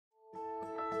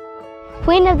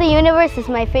Queen of the Universe is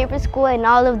my favorite school in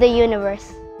all of the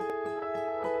universe.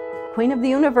 Queen of the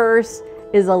Universe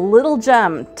is a little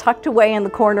gem tucked away in the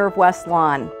corner of West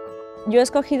Lawn. Yo he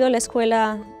escogido la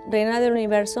escuela Reina del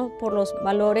Universo por los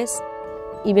valores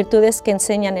y virtudes que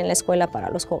enseñan en la escuela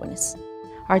para los jóvenes.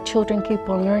 Our children keep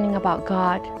on learning about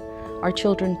God. Our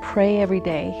children pray every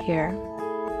day here.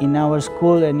 In our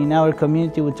school and in our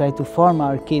community, we try to form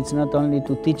our kids not only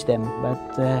to teach them, but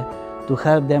to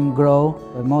help them grow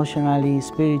emotionally,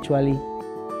 spiritually.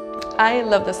 I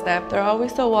love the staff. They're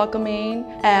always so welcoming,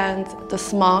 and the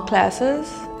small classes,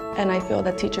 and I feel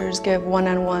that teachers give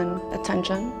one-on-one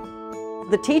attention.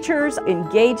 The teachers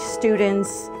engage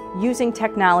students using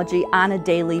technology on a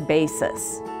daily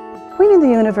basis. Queen of the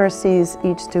Universe sees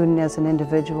each student as an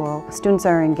individual. Students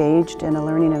are engaged in a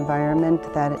learning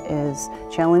environment that is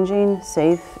challenging,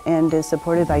 safe, and is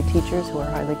supported by teachers who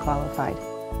are highly qualified.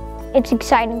 It's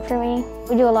exciting for me.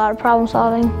 We do a lot of problem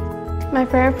solving. My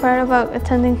favorite part about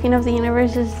attending Queen of the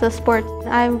Universe is the sports.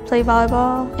 I play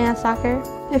volleyball and soccer.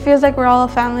 It feels like we're all a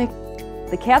family.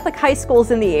 The Catholic high schools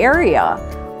in the area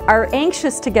are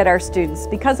anxious to get our students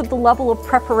because of the level of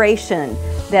preparation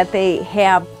that they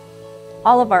have.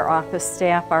 All of our office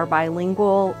staff are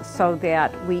bilingual so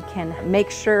that we can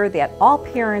make sure that all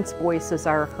parents' voices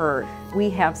are heard. We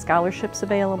have scholarships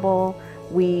available,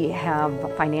 we have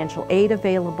financial aid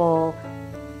available.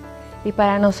 Y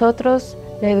para nosotros,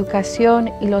 la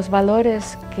educación y los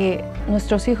valores que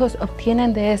nuestros hijos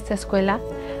obtienen de esta escuela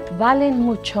valen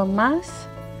mucho más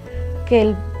que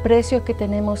el precio que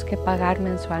tenemos que pagar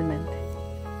mensualmente.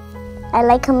 I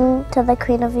like coming to the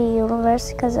Queen of the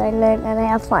Universe because I learn and I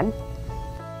have fun.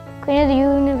 Queen of the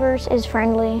Universe is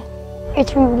friendly.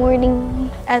 It's rewarding.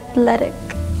 Athletic.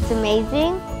 It's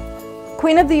amazing.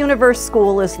 Queen of the Universe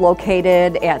School is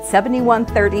located at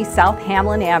 7130 South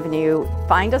Hamlin Avenue.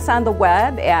 Find us on the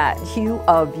web at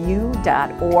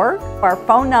hueofu.org. Our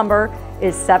phone number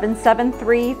is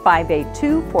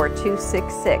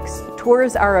 773-582-4266.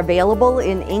 Tours are available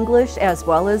in English as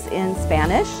well as in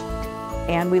Spanish,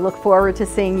 and we look forward to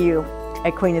seeing you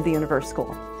at Queen of the Universe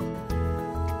School.